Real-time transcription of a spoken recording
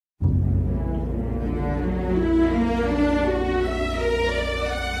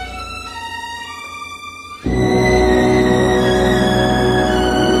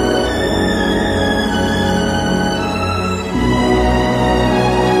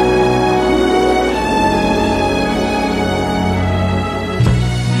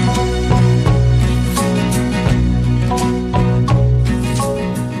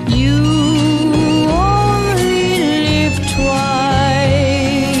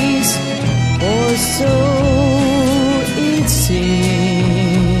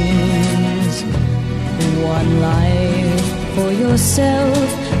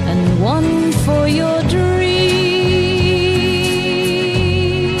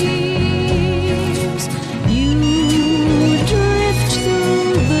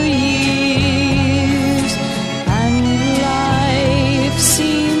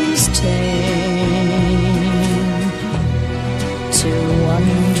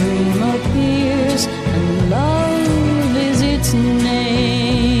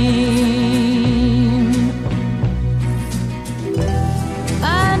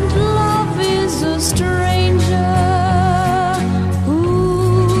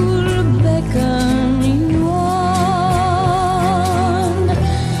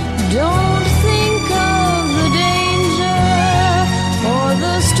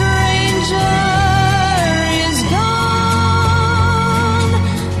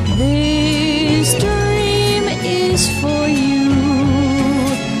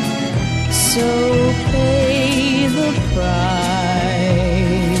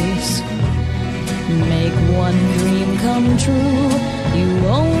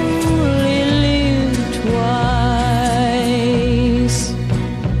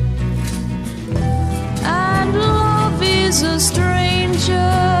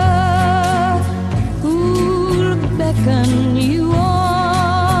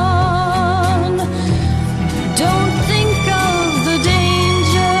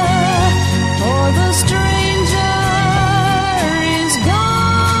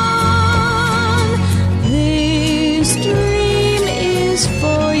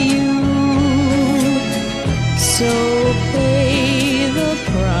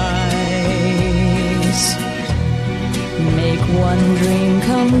one dream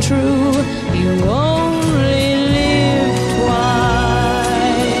come true. You only live twice.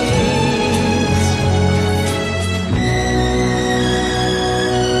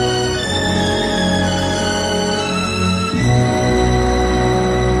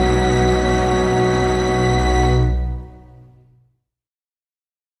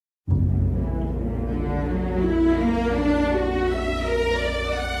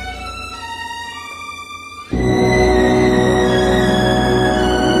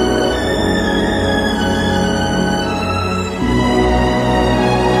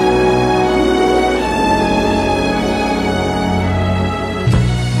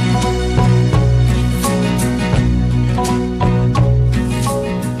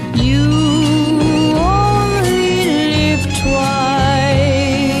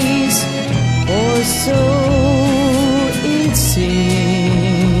 So it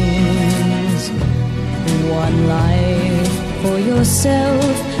seems. One life for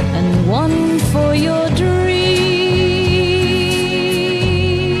yourself and one for your dreams.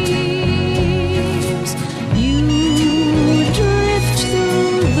 You drift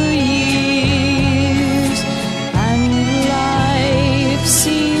through the years and life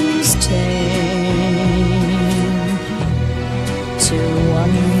seems tame till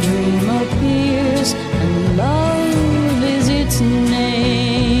one dream appears and love is its name.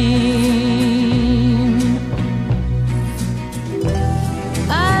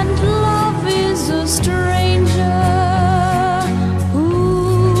 And love is a stranger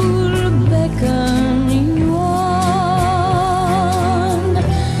who'll beckon you on.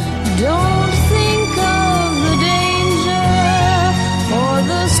 Don't think of the danger, for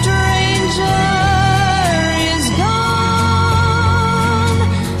the stranger is gone.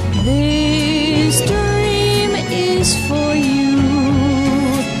 This dream is for you,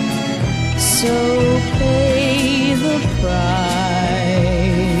 so pay the price.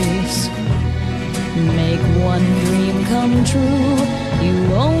 Make one dream come true. You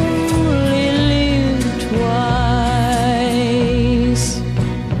only live twice.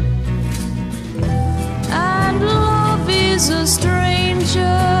 And love is a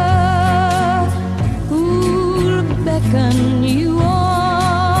stranger who'll beckon you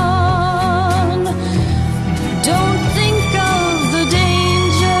on. Don't think of the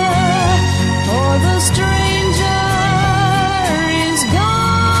danger, for the stranger is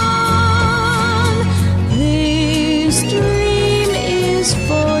gone. This dream is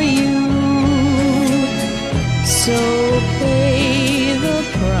for you, so pay the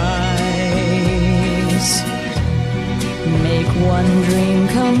price. Make one dream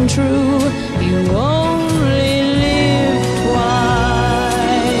come true. You only live twice.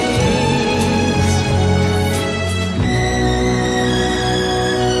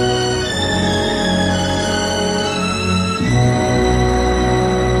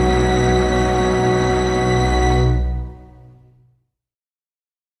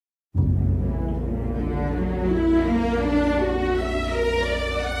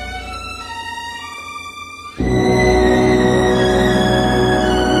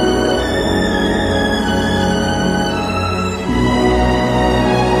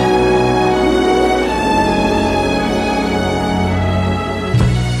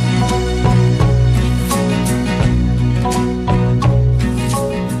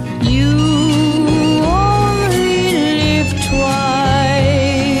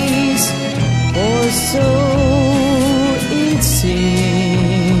 So it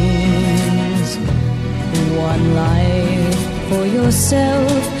seems. One life for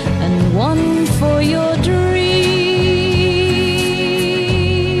yourself and one for your dreams.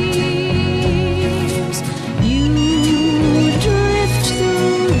 You drift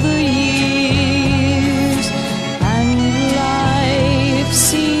through the years and life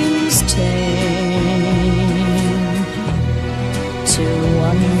seems tame till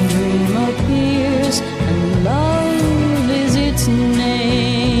one dream appears and love is its name.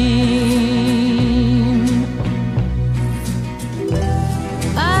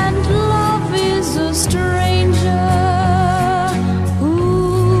 And love is a stranger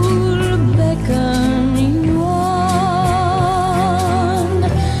who'll beckon you on.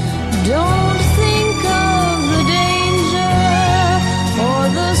 Don't think of the danger, for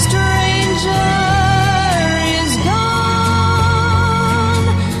the stranger is gone.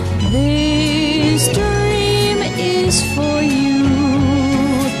 This dream is for you,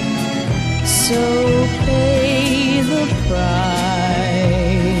 so pay the price.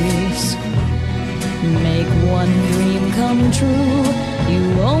 Make one dream come true. You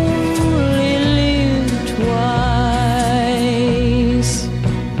only live twice.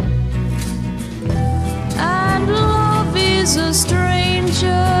 And love is a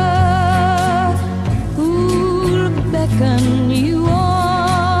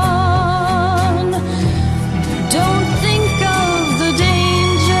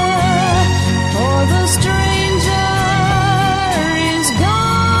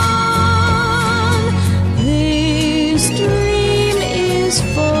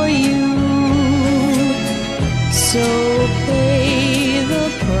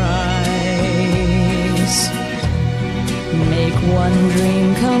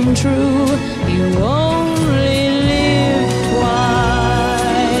come true. You only live twice.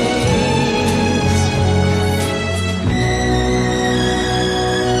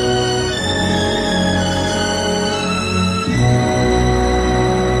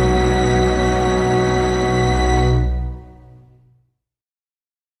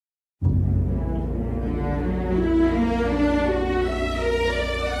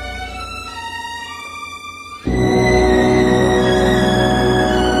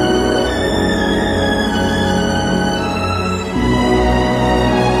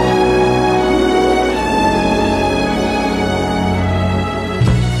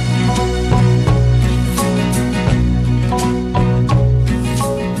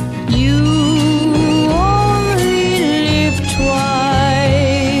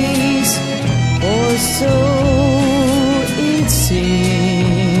 So it seems.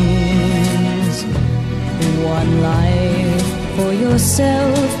 One life for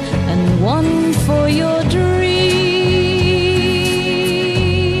yourself and one for your dreams.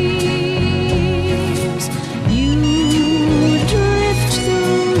 You drift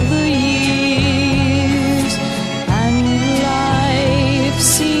through the years and life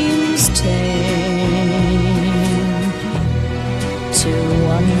seems tame till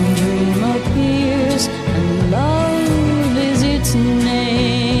one dream appears and love is its name.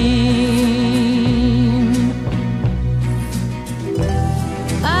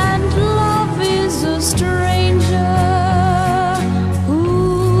 And love is a stranger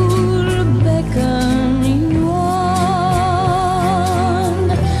who'll beckon you on.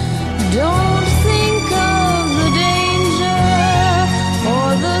 Don't think of the danger, for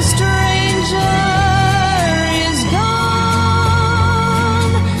the stranger is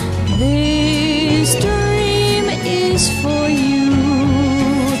gone. This dream is for you,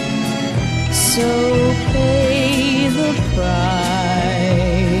 so pay the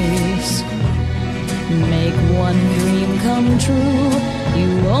price. Make one dream come true. You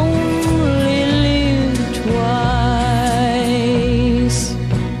only live twice.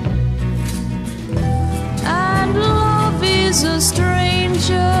 And love is a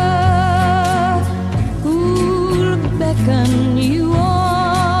stranger who'll beckon you on.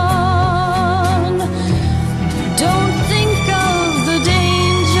 Don't think of the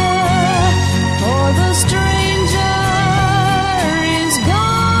danger, for the stranger is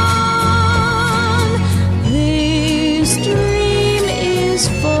gone. This dream is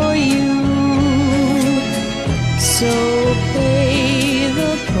for you, so pay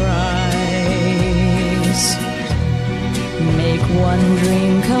the price. Make one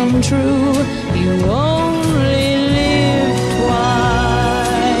dream come true. You only live twice.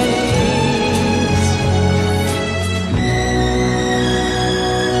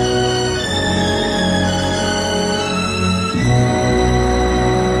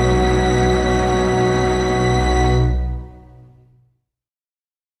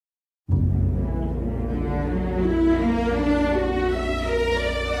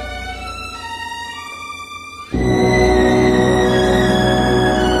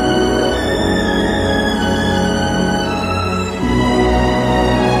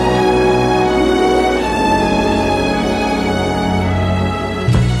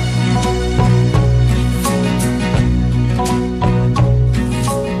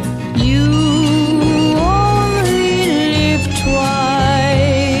 You only live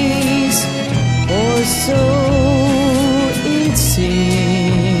twice, or so it seems.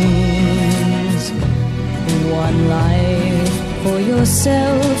 One life for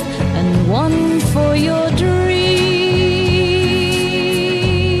yourself and one for your dreams.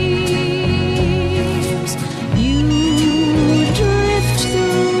 You drift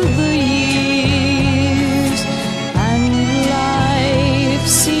through the years and life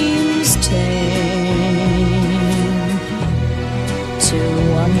seems tame till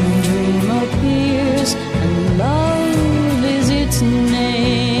one dream appears and love is its name.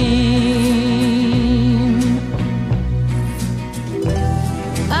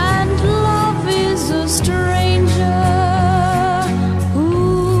 And love is a stranger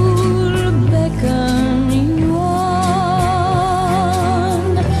who'll beckon you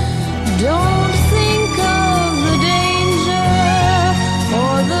on. Don't think of the danger,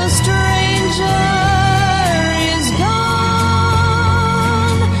 for the stranger is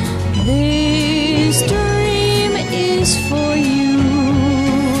gone. This dream is for you,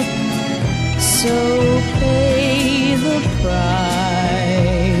 so pay the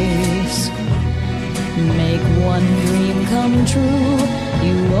price. Make one dream come true.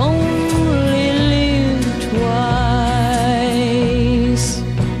 You only live twice.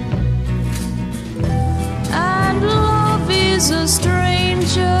 And love is a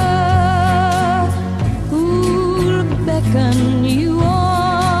stranger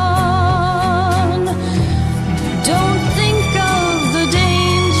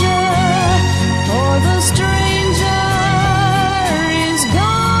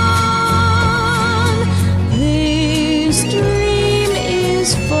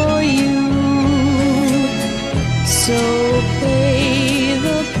for you. So pay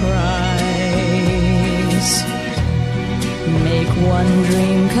the price. Make one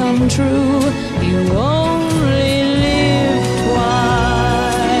dream come true. You only live twice.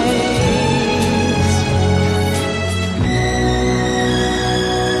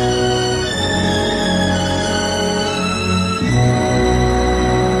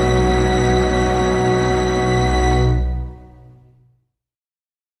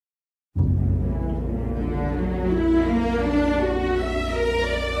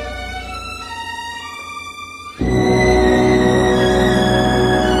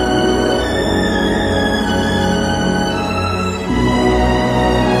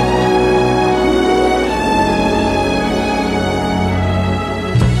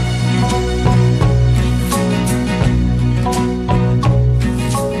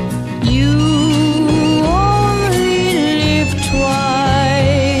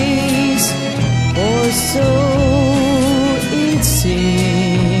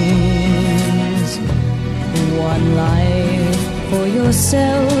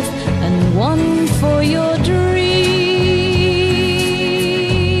 Yourself and one for your dreams.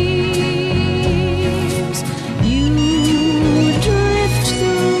 You drift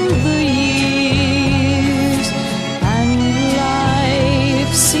through the years and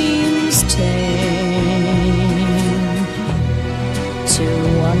life seems tame till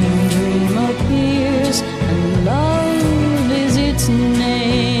one dream appears and love is its name.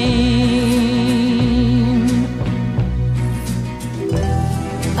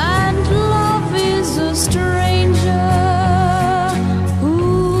 Stranger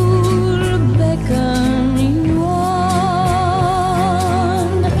who'll beckon you on.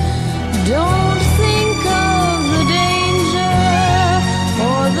 Don't think of the danger,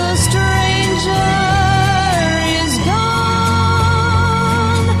 for the stranger is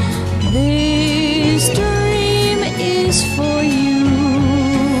gone. This dream is for you,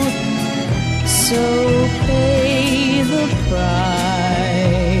 so pay the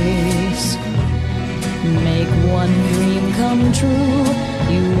price. Make one dream come true.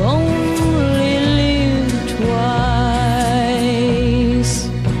 You only live twice.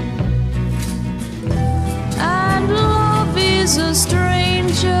 And love is a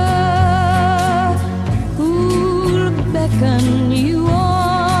stranger who'll beckon you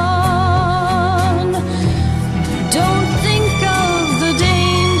on. Don't think of the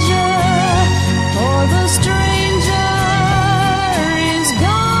danger, for the stranger is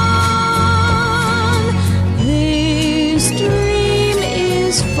gone. This dream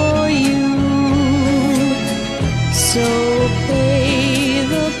is for you, so pay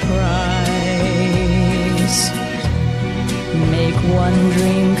the price. Make one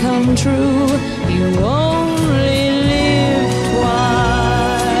dream come true. You only live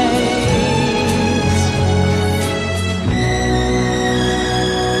twice.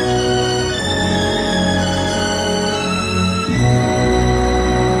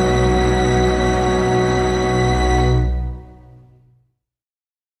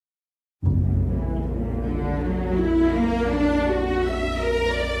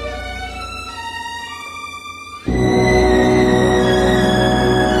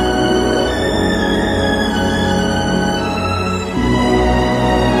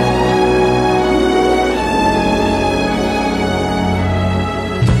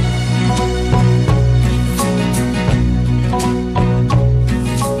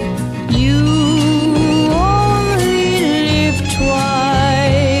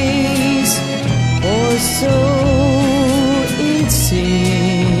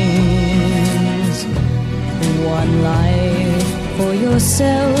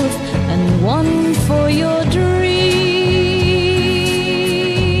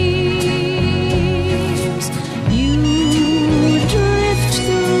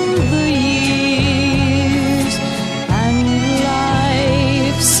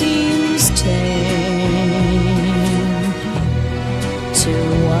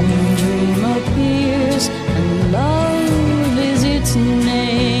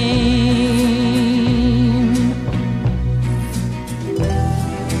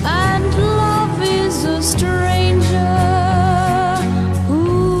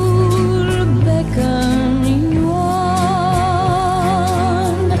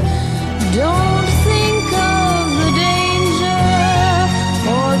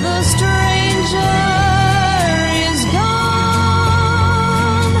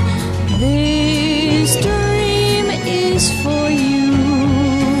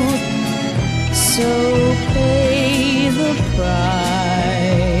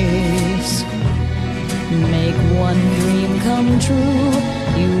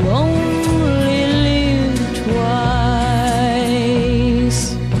 You only live twice.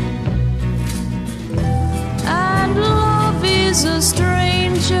 And love is a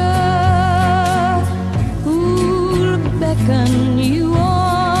stranger who'll beckon you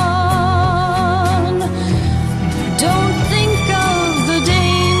on. Don't think of the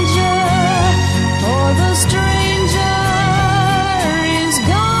danger, for the stranger is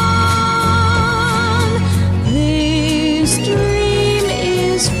gone. This dream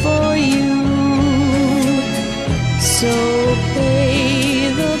is for you, so pay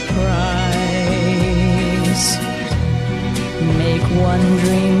the price. Make one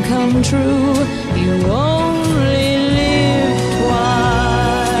dream come true. You only live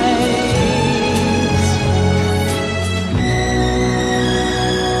twice.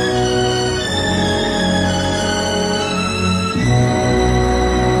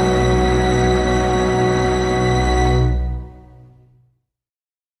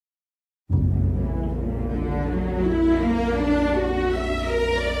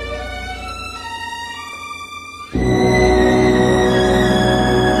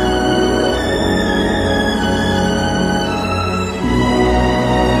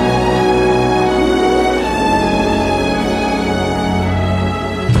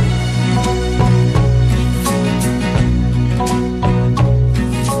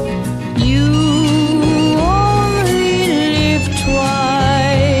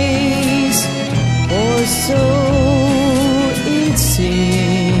 So it seems.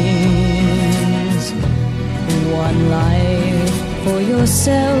 One life for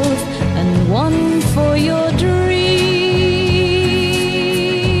yourself and one for your dreams.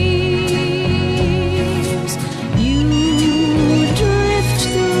 You drift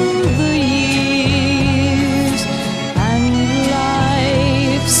through the years and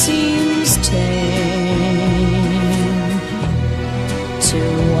life seems tame,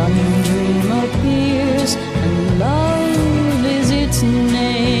 till one dream appears and love is its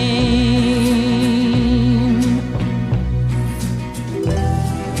name.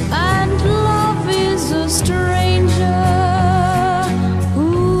 And love is a stranger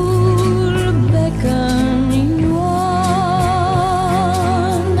who'll beckon you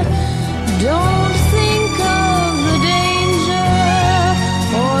on. Don't think of the danger,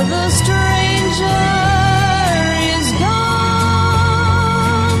 for the stranger is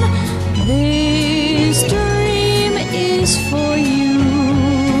gone. This dream is for you,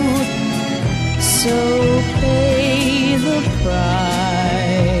 so pay the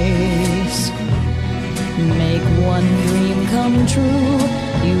price. Make one dream come true.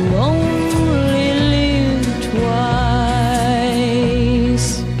 You only live twice.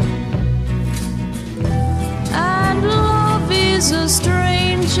 And love is a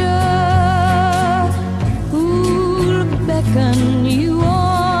stranger who'll beckon you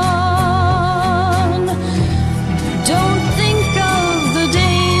on. Don't think of the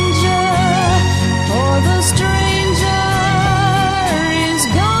danger, for the stranger is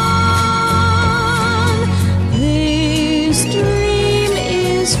gone. This dream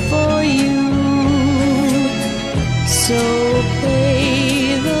is for you, so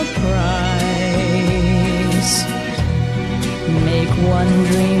pay the price. Make one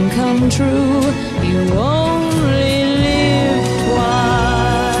dream come true. You only live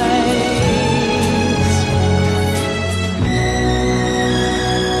twice.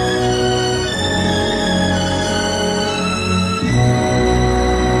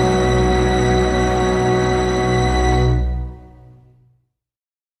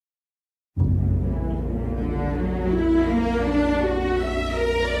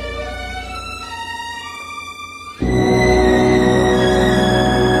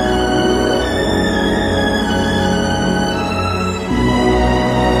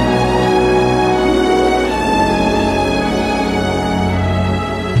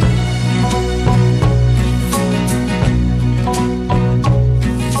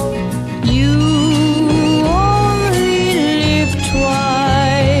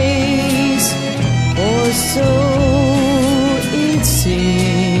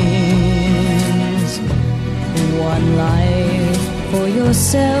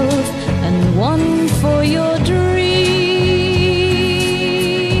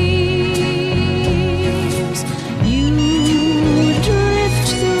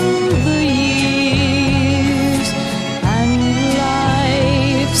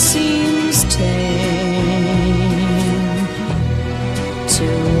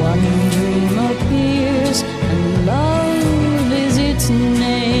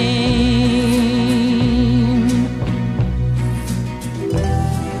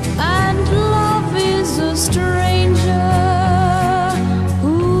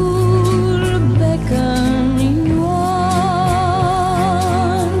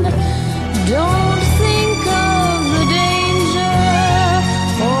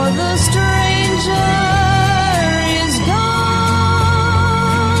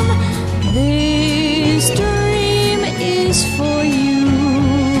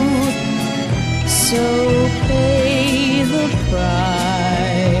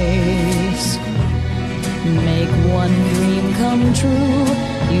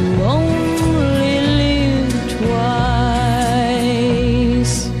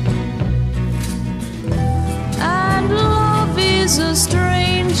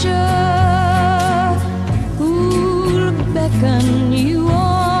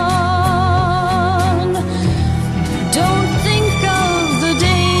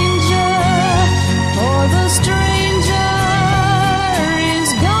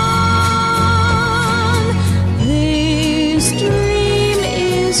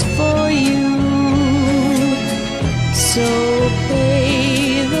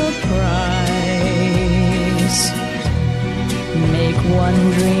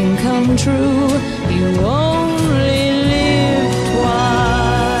 one dream come true. You only live twice.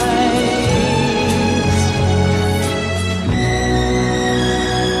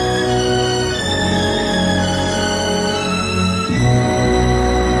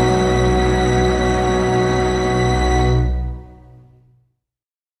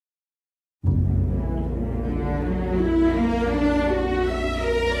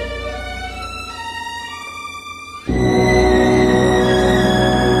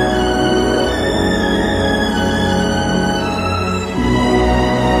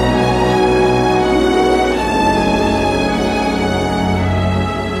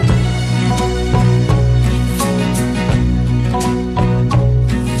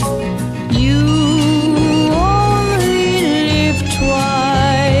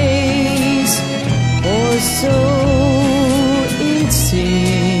 So it seems.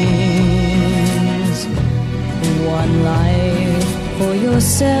 One life for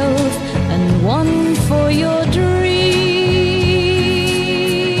yourself and one for your dreams.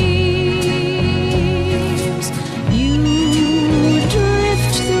 You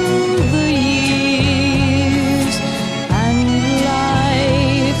drift through the years and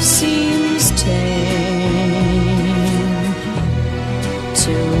life seems tame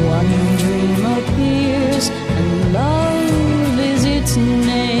till one dream appears and love is its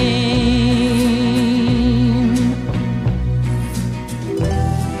name.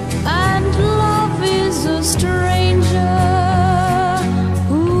 And love is a stranger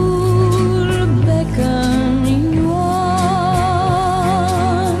who'll beckon you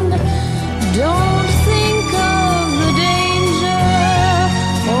on. Don't think of the danger,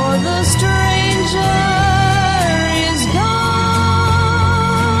 for the stranger is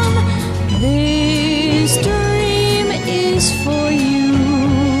gone. This dream is for you,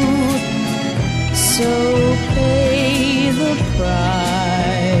 so pay the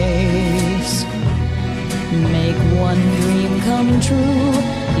price. Make one dream come true.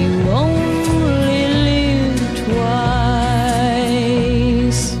 You only live twice.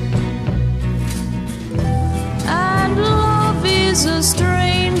 And love is a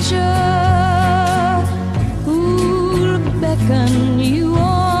stranger who'll beckon you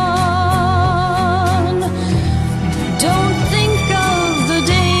on. Don't think of the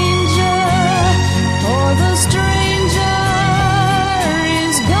danger, for the stranger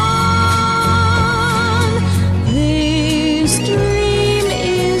is gone. This dream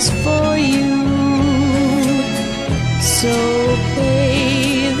is for you, so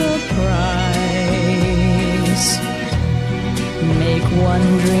pay the price. Make one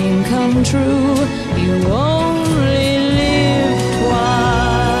dream come true. You only live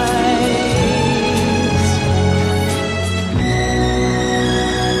twice.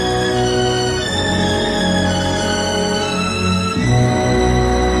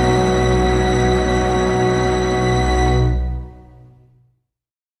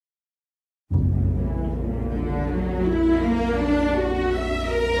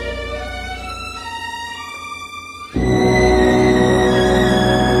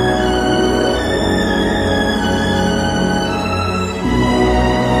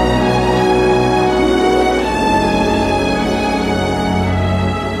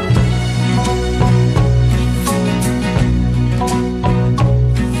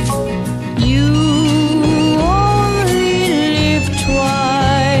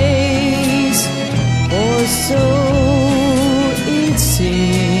 So it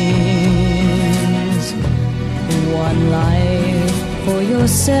seems. One life for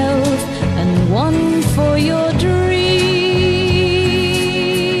yourself and one for your dreams.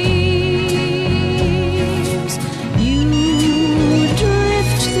 You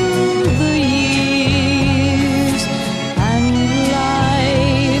drift through the years and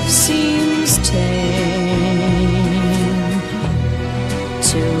life seems tame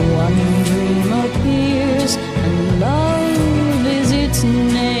till one dream appears and love is its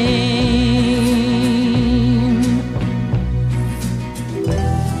name.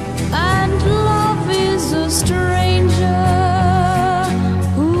 And love is a stranger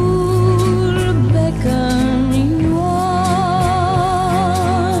who'll beckon you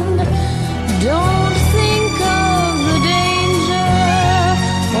on. Don't think of the danger,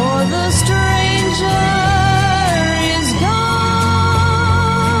 for the stranger is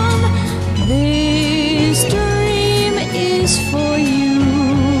gone. This dream is for you,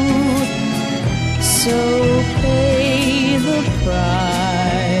 so pay the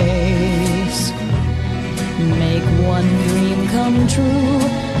price. Make one dream come true.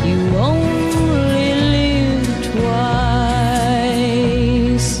 You only live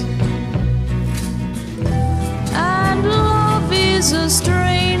twice. And love is a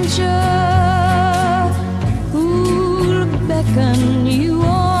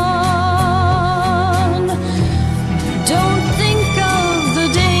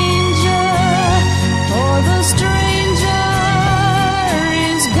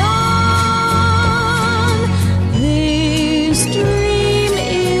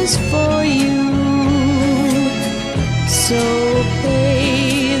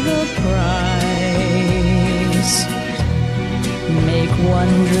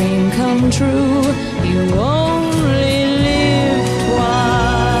come true. You only live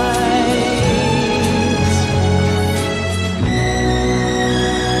twice.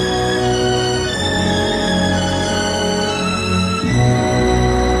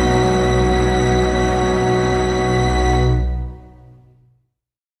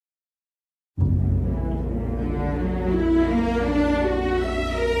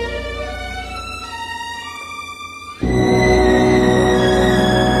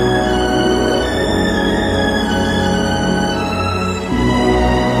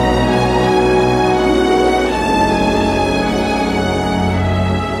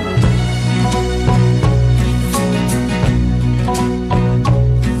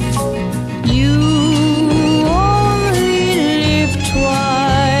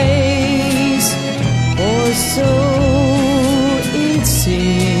 So it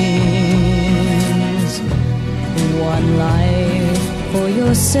seems. One life for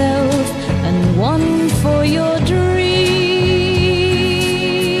yourself and one for your dreams.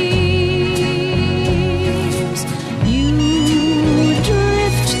 You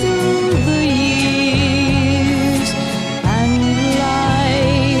drift through the years and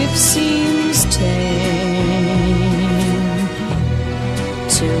life seems tame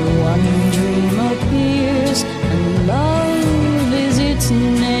till one dream appears and love is its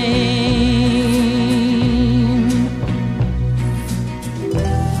name.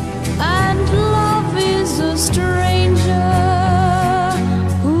 And love is a stranger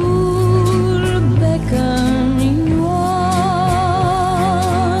who'll beckon you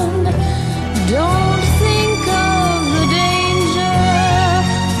on. Don't think of the danger,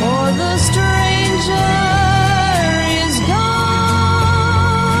 for the stranger is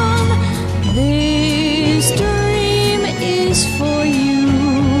gone. This dream is for you,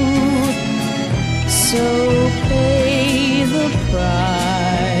 so pay the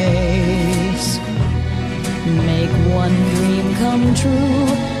price. Make one dream come true.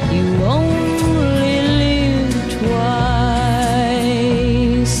 You only live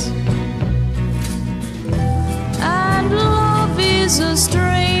twice. And love is a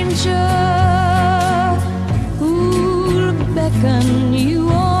stranger who'll beckon you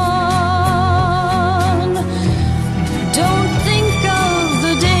on. Don't think of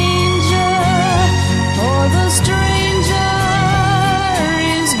the danger, for the stranger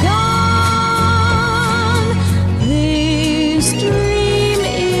is gone. This dream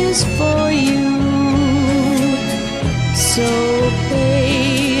is for you, so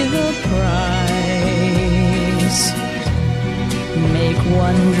pay the price. Make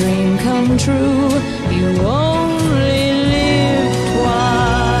one dream come true. You only live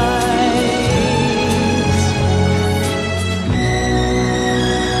twice.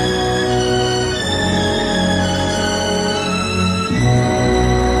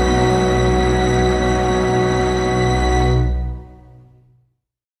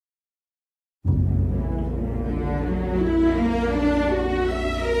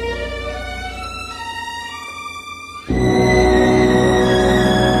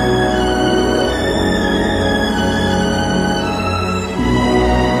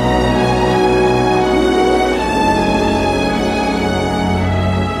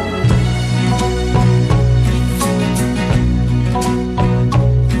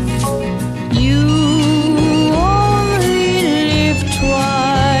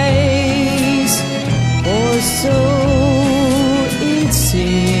 So it seems.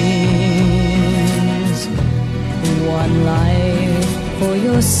 One life for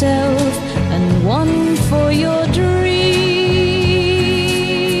yourself and one for your dreams.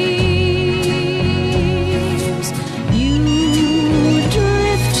 You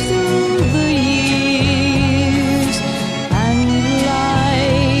drift through the years and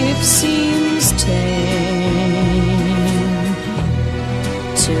life seems tame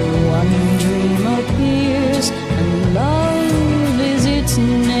till one dream appears and love is its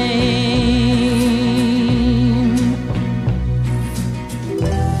name.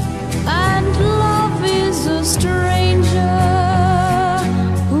 And love is a stranger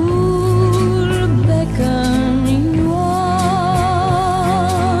who'll beckon you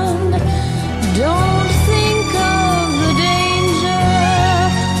on. Don't think of the danger,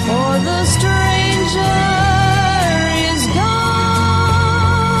 for the stranger is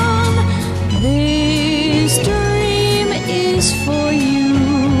gone. This dream is for you,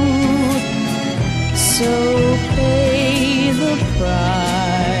 so pay the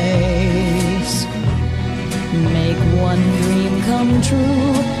price. Make one dream come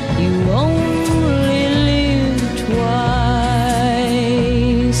true. You only live twice.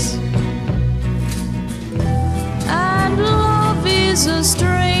 And love is a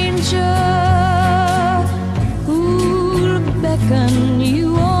stranger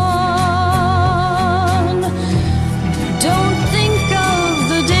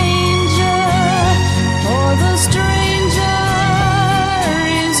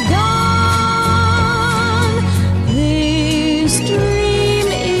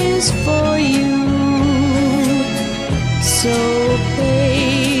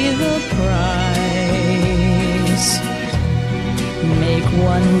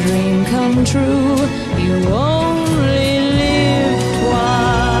one dream come true. You only live twice.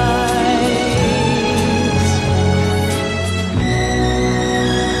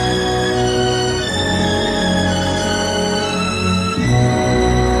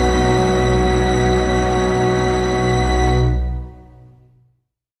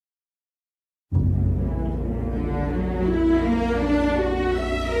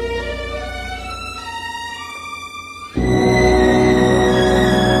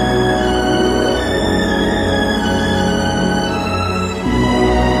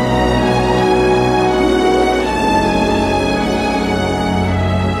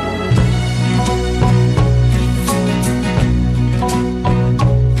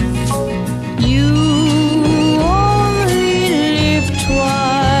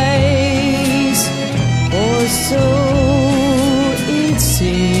 So it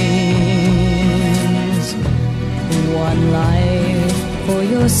seems. One life for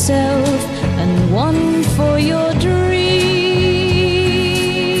yourself and one for your dreams.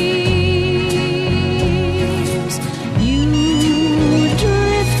 You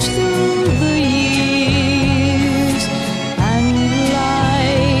drift through the years and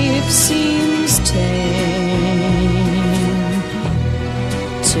life seems tame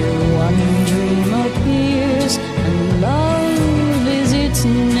till one dream appears and love is its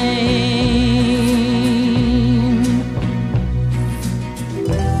name.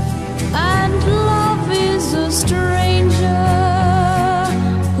 And love is a stranger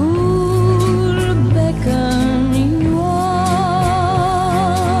who'll beckon you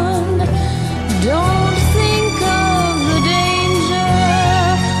on. Don't think of the danger,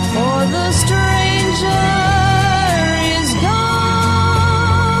 for the stranger is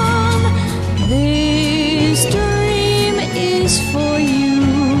gone. This dream is for you,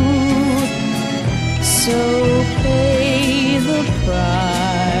 so pay the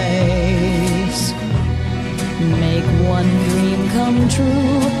price. Make one dream come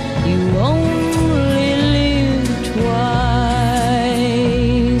true. You only live twice.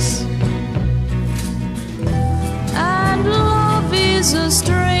 And love is a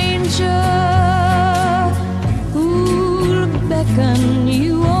stranger who'll beckon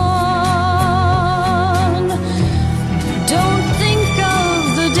you on. Don't think of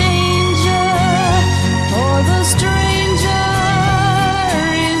the danger, for the stranger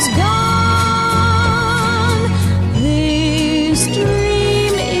is gone. This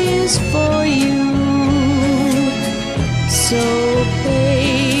dream is for you, so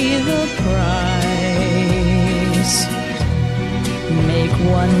pay the price. Make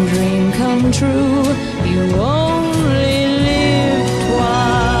one dream come true. You only live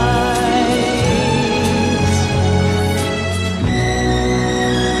twice.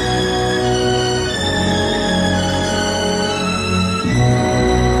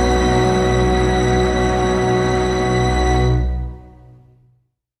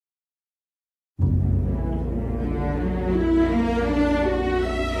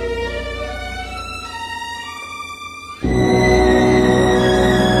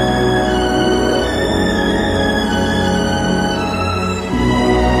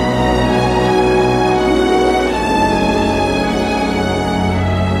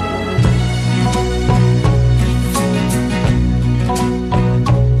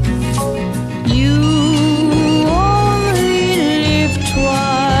 You only live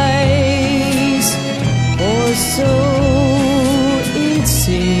twice, or so it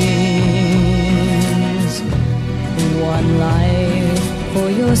seems. One life for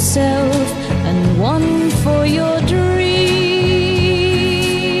yourself and one for your dreams.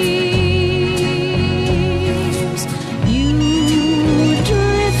 You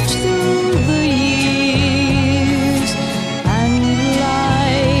drift through the years and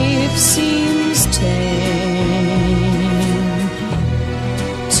life seems tame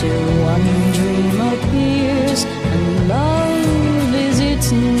till one dream appears and love is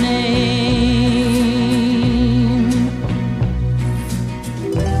its name.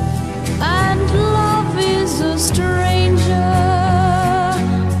 And love is a stranger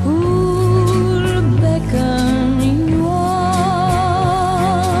who'll beckon you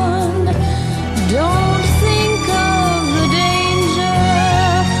on. Don't think of the danger,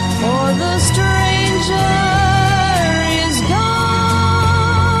 for the stranger is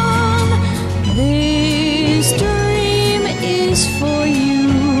gone. This dream is for you,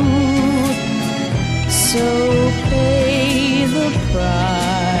 so pay the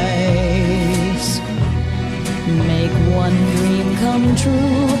price. Make one dream come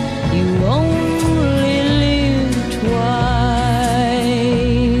true. You only live twice.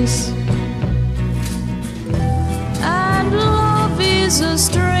 And love is a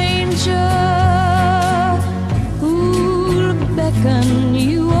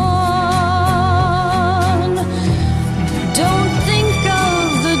you on. Don't think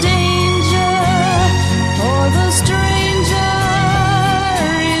of the danger, for the stranger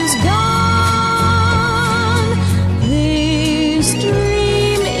is gone. This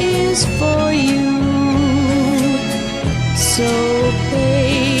dream is for you, so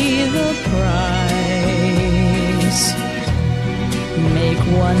pay the price. Make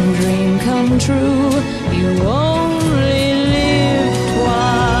one dream come true. You only live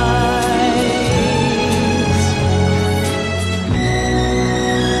twice.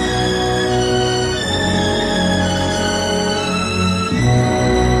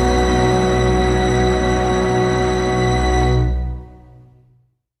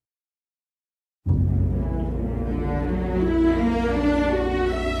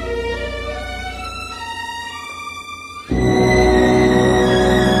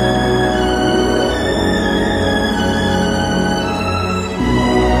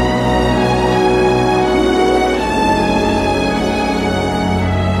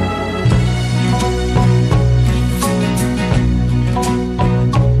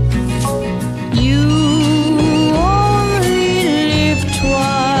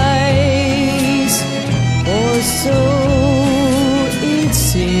 So it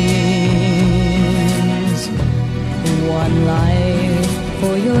seems. One life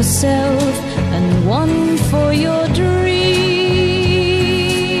for yourself and one for your dreams.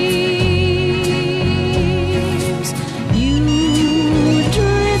 You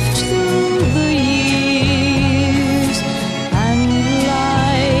drift through the years and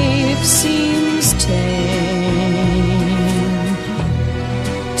life seems tame,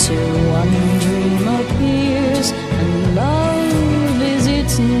 till one dream appears and love is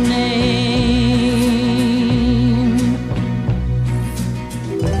its name.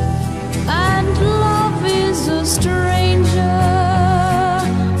 And love is a stranger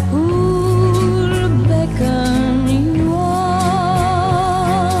who'll beckon you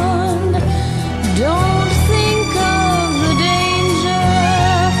on. Don't think of the danger,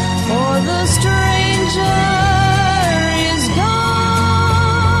 for the stranger is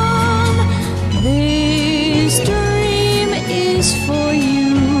gone. This dream is for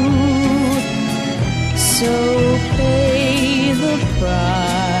you, so pay the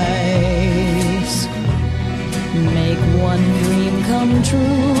price. Make one dream come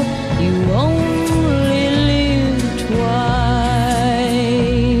true. You only live twice.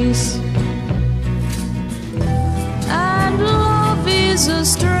 And love is a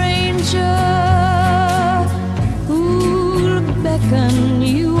stranger who'll beckon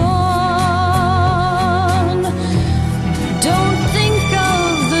you on. Don't think of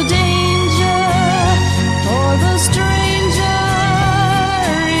the danger, for the stranger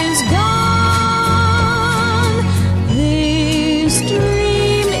is gone. This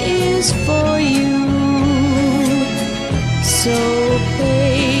dream is for you, so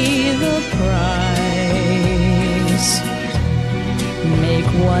pay the price. Make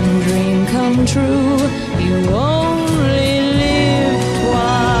one dream come true. You only live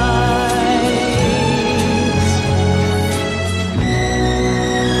twice.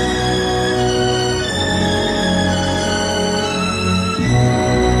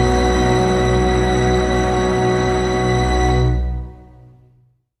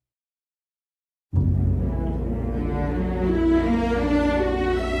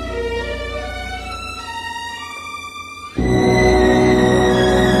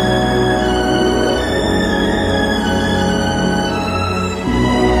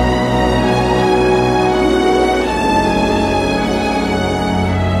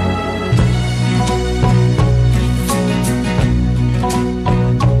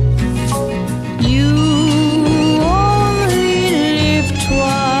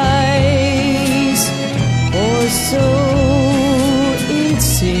 So it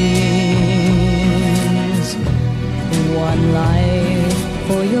seems. One life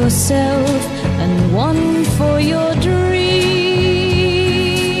for yourself and one for your dreams.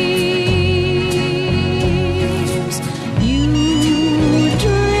 You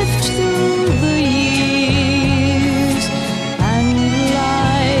drift through the years and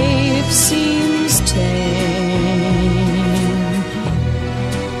life seems tame,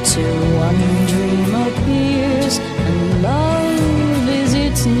 till one dream appears and love is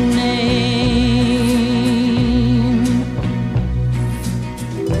its name.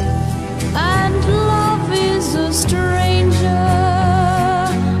 And love is a stranger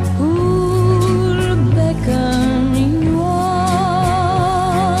who'll beckon you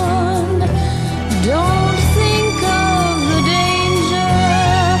on. Don't think of the danger,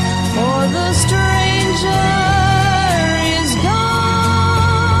 for the stranger is gone.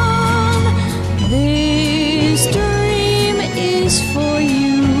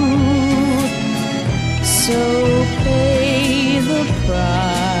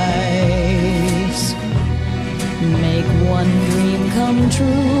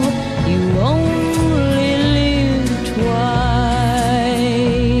 true. You only live twice.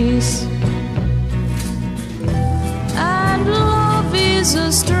 And love is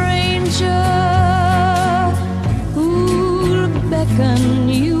a stranger who'll beckon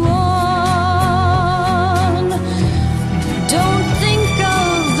you on. Don't think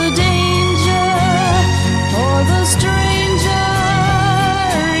of the danger, for the stranger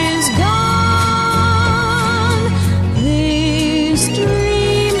is gone. This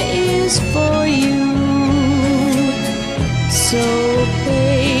dream is for you, so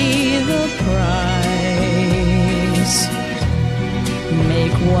pay the price.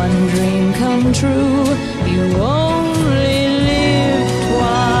 Make one dream come true. You only live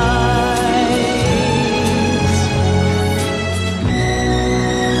twice.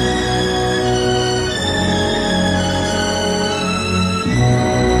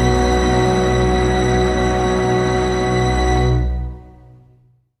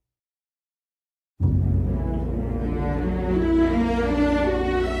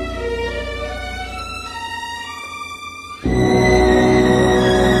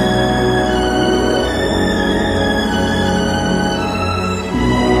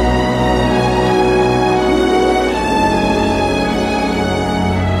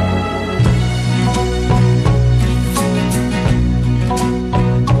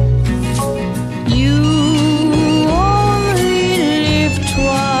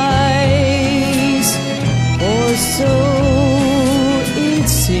 So it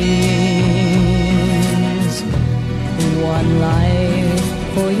seems. One life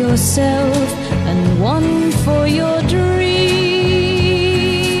for yourself and one for your dreams.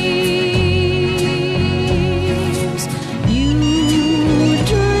 You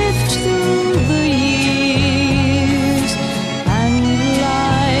drift through the years and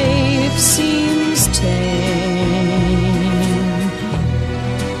life seems tame,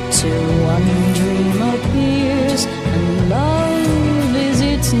 till one dream appears and love is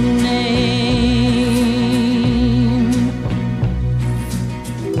its name.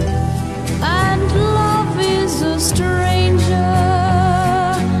 And love is a stranger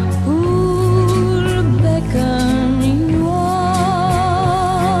who'll beckon you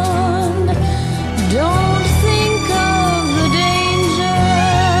on. Don't think of the danger,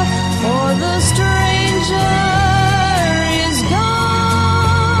 for the stranger is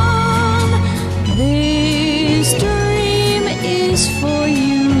gone. This dream is for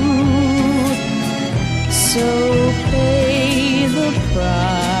you, so pay the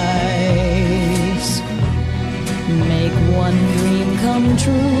price. Make one dream come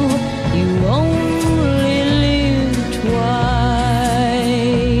true. You only live twice.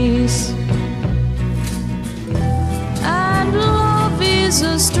 And love is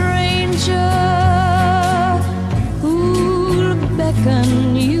a stranger who'll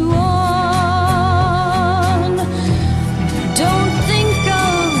beckon you on. Don't think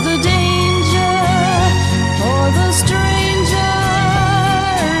of the danger, for the stranger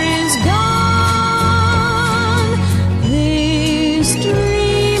is gone. This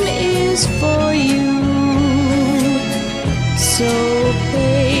dream is for you, so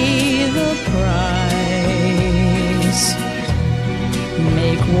pay the price.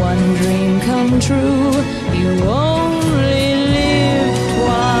 Make one dream come true. You only live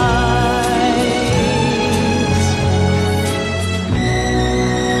twice.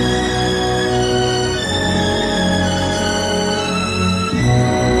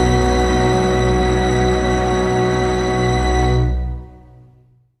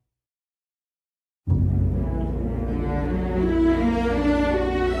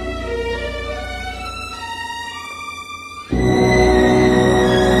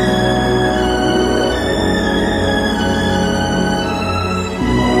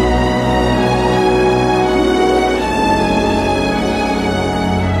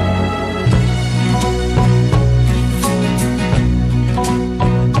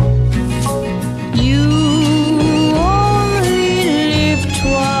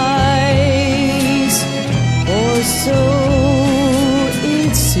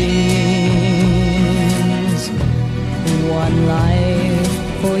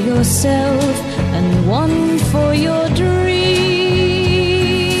 yourself and one for your dreams.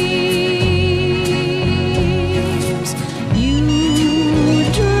 You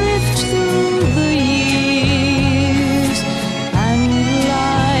drift through the years and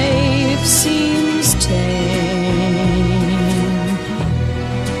life seems tame,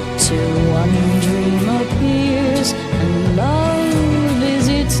 till one dream appears and love is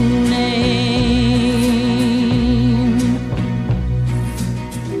its name.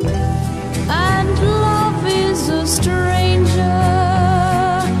 A stranger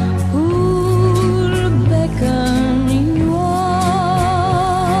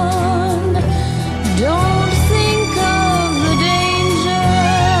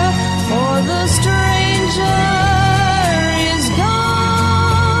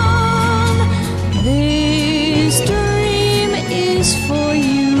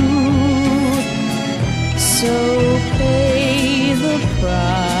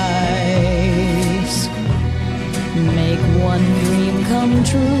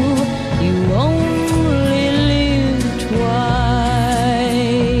true. You only live twice.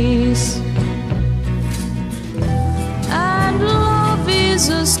 And love is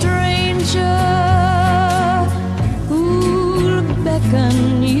a stranger who'll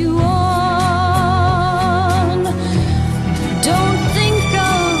beckon you on. Don't think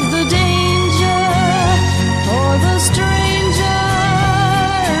of the danger, for the stranger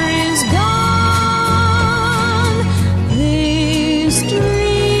is gone. This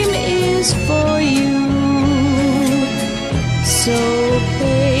dream is for you, so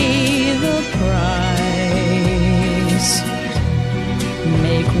pay the price.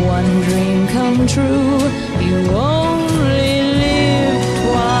 Make one dream come true. You only live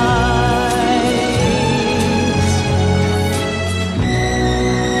twice.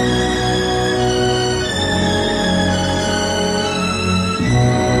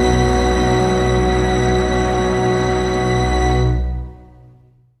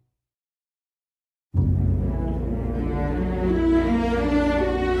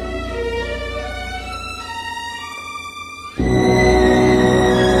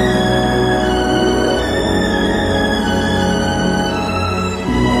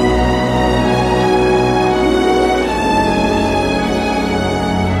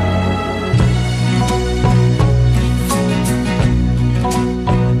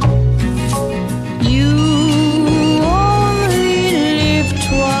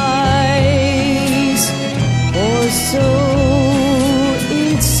 So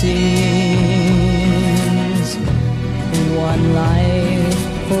it seems. One life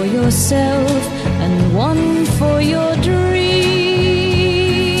for yourself and one for your dreams.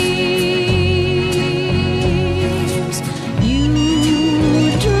 You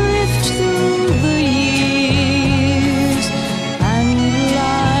drift through the years and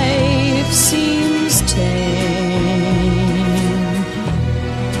life seems tame,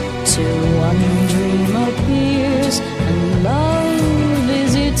 till one dream appears and love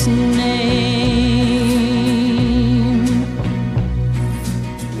is its name.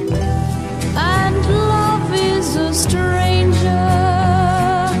 And love is a stranger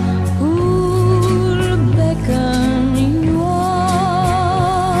who'll beckon you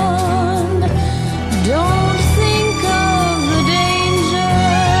on. Don't think of the danger,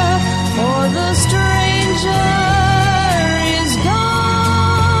 for the stranger is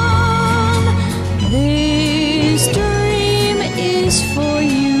gone. This dream is for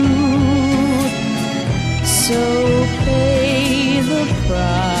you, so pay the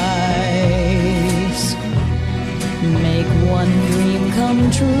price. Make one dream come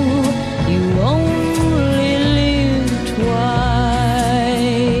true. You only live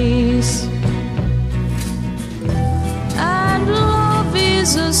twice. And love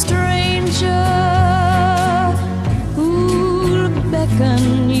is a stranger who'll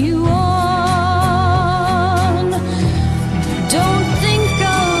beckon you on. Don't think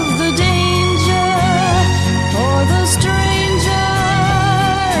of the danger, for the stranger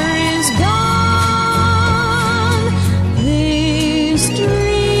is gone. This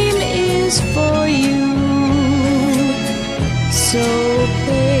dream is for you, so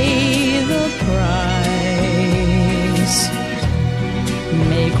pay the price.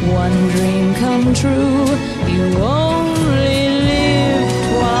 Make one dream come true. You only live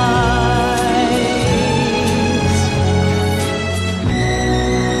twice.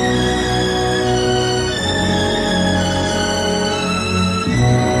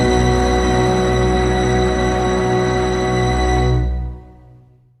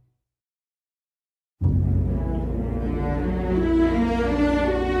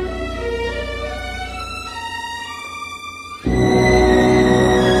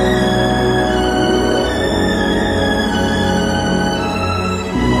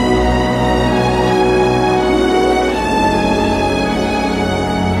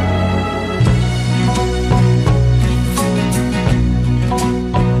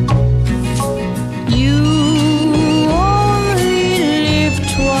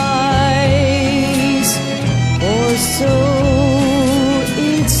 So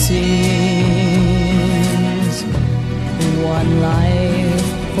it seems. One life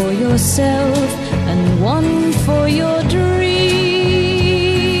for yourself and one for your dreams.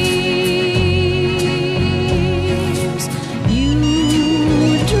 You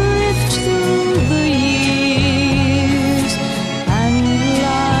drift through the years and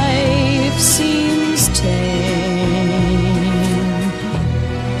life seems tame,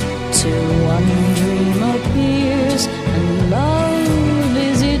 till one dream appears and love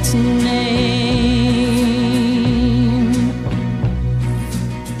is its name.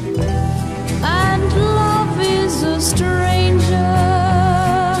 And love is a stranger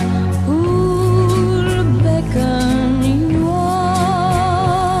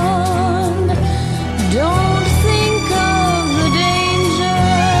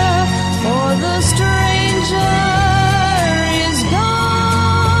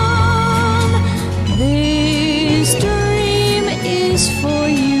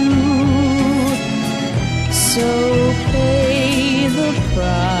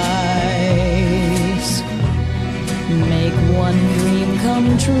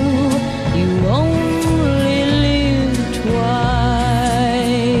true. You only live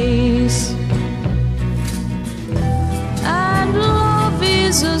twice. And love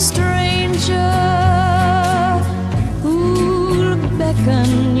is a stranger who'll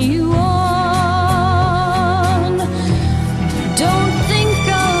beckon you on. Don't think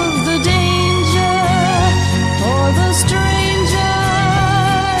of the danger, for the stranger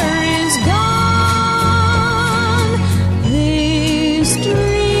is gone. This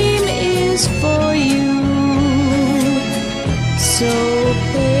dream is for you, so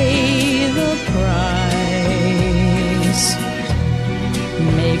pay the price.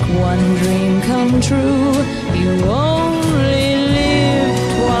 Make one dream come true. You only live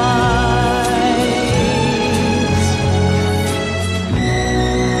twice.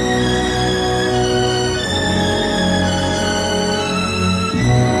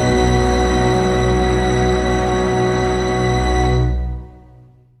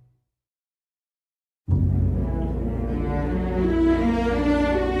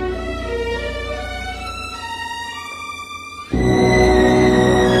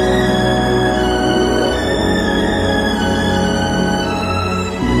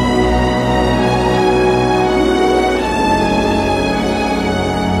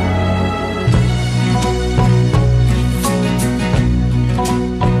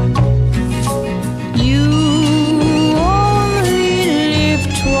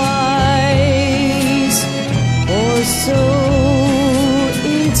 So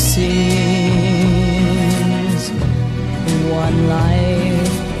it seems. One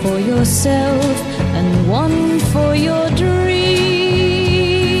life for yourself and one for your dreams.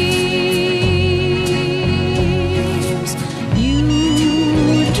 You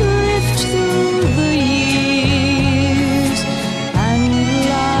drift through the years and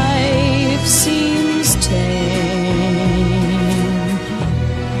life seems tame,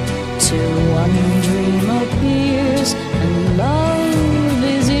 till one dream appears and love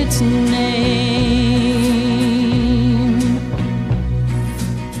is its name.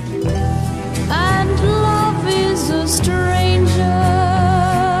 And love is a stranger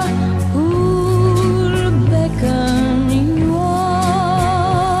who'll beckon you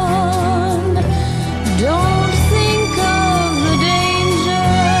on. Don't think of the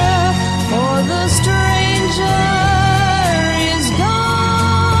danger, for the stranger is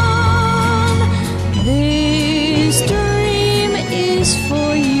gone. This dream is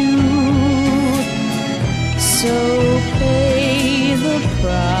for you, so pay the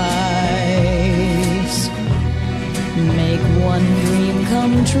price. Make one dream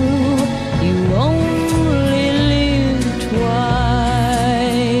come true. You only live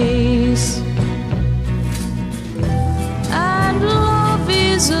twice. And love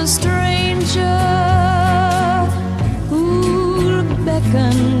is a stranger who'll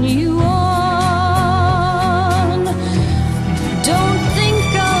beckon you on. Don't think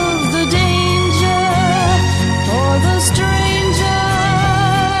of the danger, for the stranger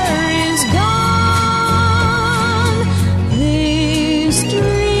is gone. This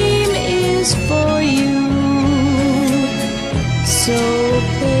dream is for you, so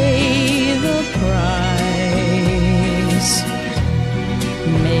pay the price.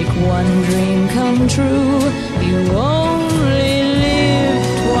 Make one dream come true. You only